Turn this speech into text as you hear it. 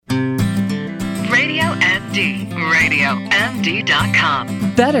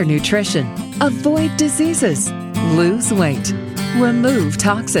MDRadio.com. Better nutrition. Avoid diseases. Lose weight. Remove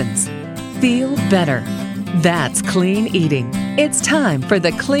toxins. Feel better. That's clean eating. It's time for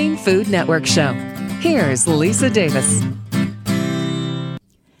the Clean Food Network Show. Here's Lisa Davis.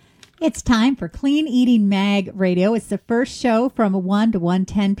 It's time for Clean Eating Mag Radio. It's the first show from 1 to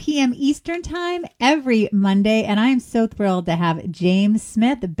 1:10 p.m. Eastern Time every Monday, and I am so thrilled to have James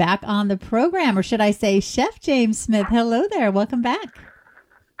Smith back on the program, or should I say Chef James Smith. Hello there. Welcome back.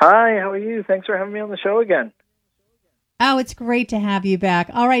 Hi, how are you? Thanks for having me on the show again. Oh, it's great to have you back.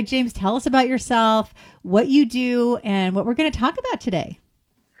 All right, James, tell us about yourself, what you do, and what we're going to talk about today.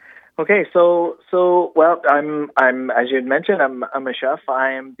 Okay, so well, I'm as you had mentioned, I'm a chef.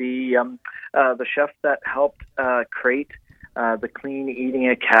 I am the chef that helped create the Clean Eating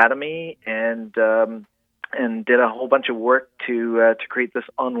Academy and did a whole bunch of work to create this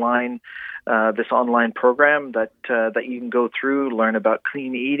online program that you can go through, learn about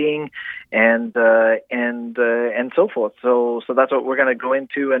clean eating, and so forth. So that's what we're going to go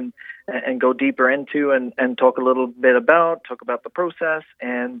into and go deeper into and talk a little bit about the process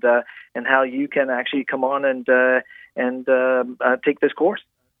and how you can actually come on and take this course.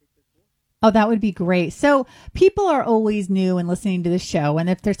 Oh, that would be great. So people are always new and listening to the show, and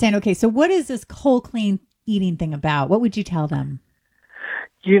if they're saying, okay, so what is this whole clean eating thing about? What would you tell them?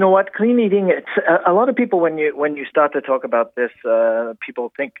 You know what? Clean eating, it's a lot of people, when you start to talk about this,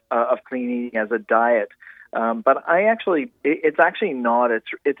 people think of clean eating as a diet. But it's actually not.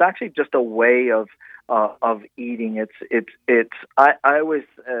 It's actually just a way of eating. I always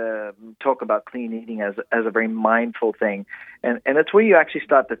talk about clean eating as a very mindful thing, and it's where you actually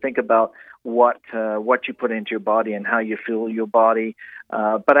start to think about what you put into your body and how you feel your body.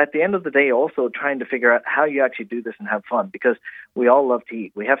 But at the end of the day, also trying to figure out how you actually do this and have fun, because we all love to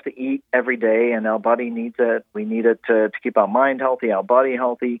eat. We have to eat every day, and our body needs it. We need it to keep our mind healthy, our body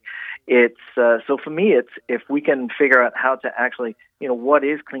healthy. It's so for me, it's if we can figure out how to actually, what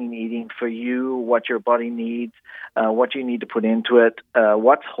is clean eating for you, what your body needs, what you need to put into it,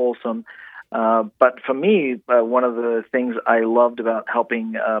 what's wholesome. But for me, one of the things I loved about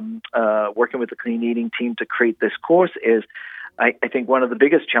helping working with the Clean Eating team to create this course is I think one of the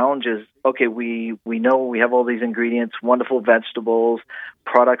biggest challenges, okay, we know we have all these ingredients, wonderful vegetables,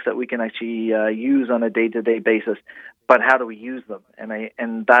 products that we can actually use on a day-to-day basis, but how do we use them?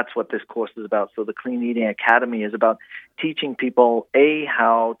 And that's what this course is about. So the Clean Eating Academy is about teaching people,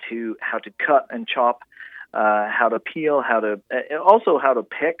 how to cut and chop, how to peel, how to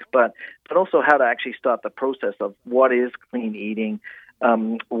pick, but also how to actually start the process of what is clean eating,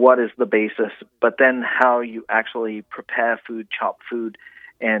 what is the basis, but then how you actually prepare food, chop food,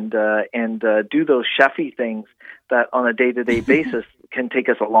 and do those chefy things that on a day-to-day basis can take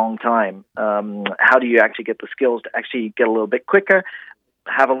us a long time. How do you actually get the skills to actually get a little bit quicker,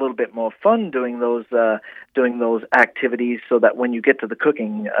 have a little bit more fun doing those activities, so that when you get to the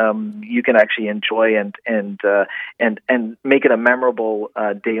cooking, you can actually enjoy and make it a memorable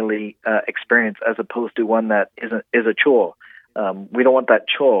daily experience, as opposed to one that is a chore. We don't want that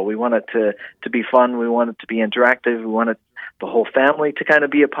chore. We want it to be fun. We want it to be interactive. We want the whole family to kind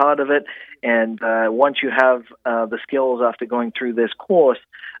of be a part of it. And once you have the skills after going through this course,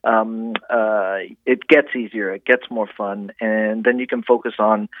 it gets easier. It gets more fun, and then you can focus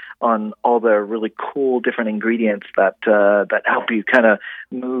on all the really cool different ingredients that help you kind of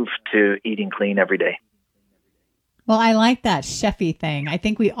move to eating clean every day. Well, I like that chefy thing. I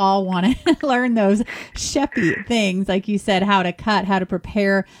think we all want to learn those chefy things, like you said, how to cut, how to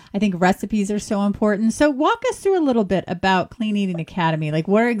prepare. I think recipes are so important. So walk us through a little bit about Clean Eating Academy. Like,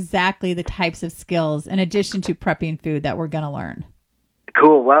 what are exactly the types of skills, in addition to prepping food, that we're going to learn?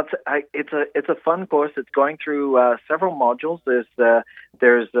 Cool. Well, it's a fun course. It's going through several modules. There's the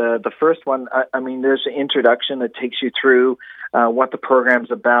first one. There's an introduction that takes you through what the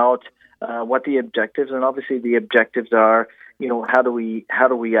program's about, what the objectives, and obviously the objectives are, how do we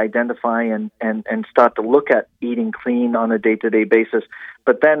identify and start to look at eating clean on a day-to-day basis.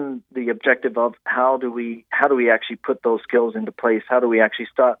 But then the objective of how do we actually put those skills into place? How do we actually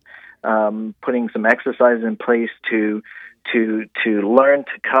start putting some exercise in place to learn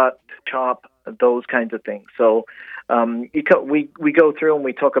to cut, to chop, those kinds of things. So we go through and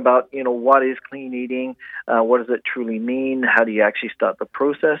we talk about, what is clean eating? What does it truly mean? How do you actually start the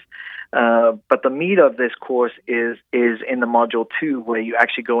process? But the meat of this course is in the module 2, where you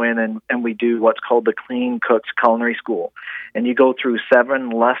actually go in and we do what's called the Clean Cooks Culinary School. And you go through 7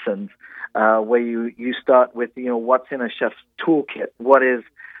 lessons where you start with, what's in a chef's toolkit. What is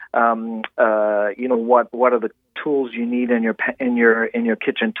what are the tools you need in your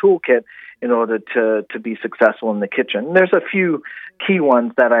kitchen toolkit in order to be successful in the kitchen. There's a few key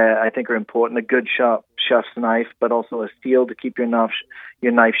ones that I think are important: a good chef's knife, but also a steel to keep your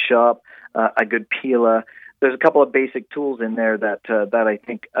knife sharp, a good peeler. There's a couple of basic tools in there that I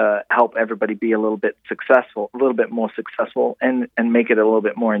think help everybody be a little bit more successful, and make it a little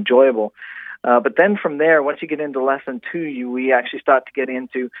bit more enjoyable. But then from there, once you get into lesson 2, we actually start to get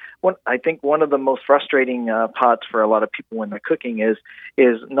into I think one of the most frustrating parts for a lot of people when they're cooking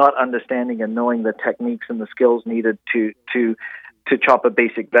is not understanding and knowing the techniques and the skills needed to chop a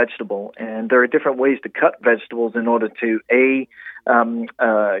basic vegetable. And there are different ways to cut vegetables in order to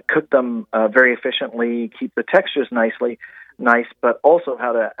cook them very efficiently, keep the textures nice, but also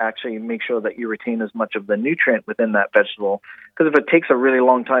how to actually make sure that you retain as much of the nutrient within that vegetable. Because if it takes a really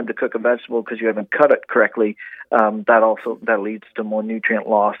long time to cook a vegetable because you haven't cut it correctly, that leads to more nutrient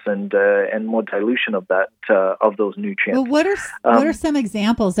loss and more dilution of those nutrients. Well, what are some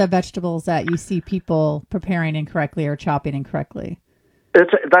examples of vegetables that you see people preparing incorrectly or chopping incorrectly?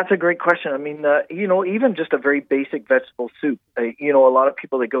 That's a great question. I mean, even just a very basic vegetable soup. A lot of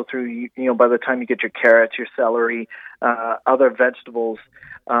people that go through, by the time you get your carrots, your celery, other vegetables,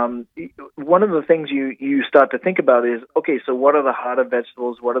 one of the things you start to think about is, okay, so what are the harder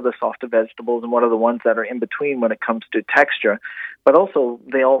vegetables, what are the softer vegetables, and what are the ones that are in between when it comes to texture? But also,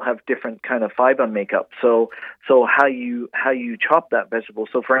 they all have different kind of fiber makeup. So how you chop that vegetable.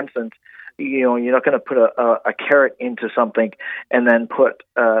 So, for instance, you're not going to put a carrot into something and then put,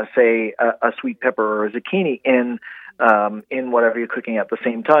 say, a sweet pepper or a zucchini in whatever you're cooking at the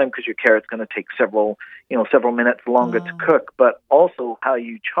same time, because your carrot's going to take several minutes longer to cook. But also, how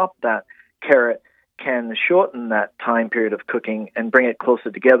you chop that carrot can shorten that time period of cooking and bring it closer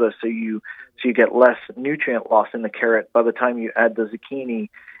together, so you get less nutrient loss in the carrot by the time you add the zucchini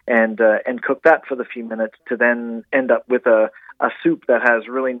and cook that for the few minutes, to then end up with a soup that has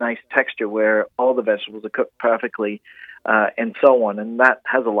really nice texture where all the vegetables are cooked perfectly, and so on. And that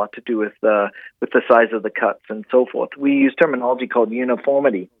has a lot to do with the size of the cuts and so forth. We use terminology called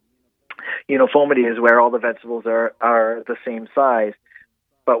uniformity. Uniformity is where all the vegetables are the same size.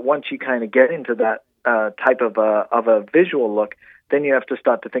 But once you kind of get into that type of a visual look, then you have to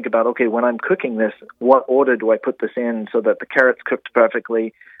start to think about, okay, when I'm cooking this, what order do I put this in so that the carrot's cooked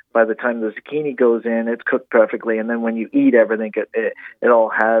perfectly? By the time the zucchini goes in, it's cooked perfectly. And then when you eat everything, it all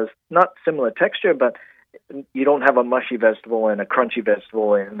has not similar texture, but you don't have a mushy vegetable and a crunchy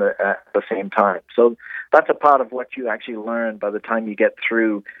vegetable at the same time. So that's a part of what you actually learn by the time you get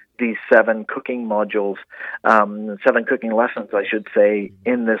through these 7 cooking modules, 7 cooking lessons, I should say,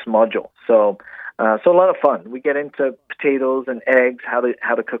 in this module. So a lot of fun. We get into potatoes and eggs, how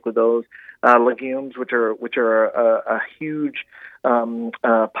to cook with those, legumes, which are a huge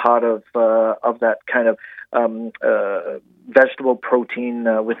part of that kind of vegetable protein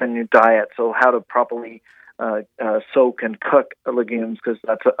within your diet. So how to properly soak and cook legumes, because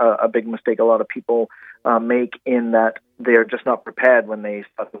that's a big mistake a lot of people make, in that they're just not prepared when they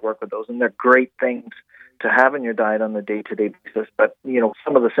start to work with those. And they're great things to have in your diet on a day-to-day basis. But,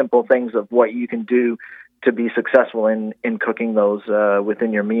 some of the simple things of what you can do to be successful in cooking those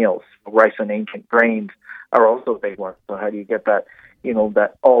within your meals. Rice and ancient grains are also a big one. So how do you get that,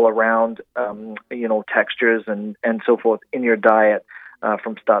 that all-around, textures and so forth in your diet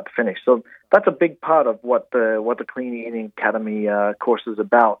from start to finish? So that's a big part of what the Clean Eating Academy course is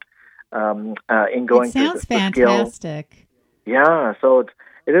about. In going through the skills. It sounds fantastic. Yeah, so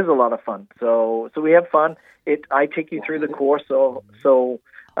it is a lot of fun. So we have fun. I take you through the course. So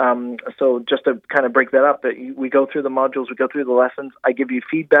just to kind of break that up, we go through the modules, we go through the lessons. I give you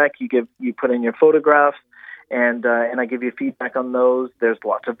feedback. You put in your photographs, and I give you feedback on those. There's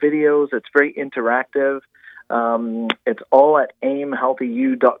lots of videos. It's very interactive. It's all at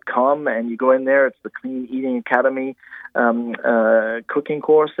aimhealthyu.com, and you go in there. It's the Clean Eating Academy cooking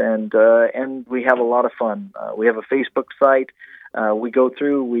course, and we have a lot of fun. We have a Facebook site. We go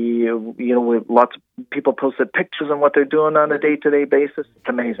through. We lots of people posted pictures on what they're doing on a day-to-day basis. It's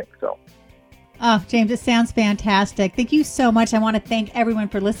amazing. So. Oh, James, it sounds fantastic. Thank you so much. I want to thank everyone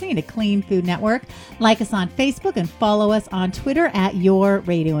for listening to Clean Food Network. Like us on Facebook and follow us on Twitter at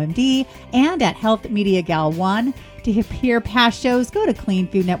YourRadioMD and at Health Media Gal 1. To hear past shows, go to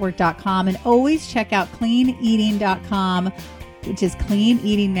cleanfoodnetwork.com, and always check out cleaneating.com, which is Clean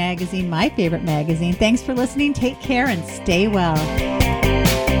Eating Magazine, my favorite magazine. Thanks for listening. Take care and stay well.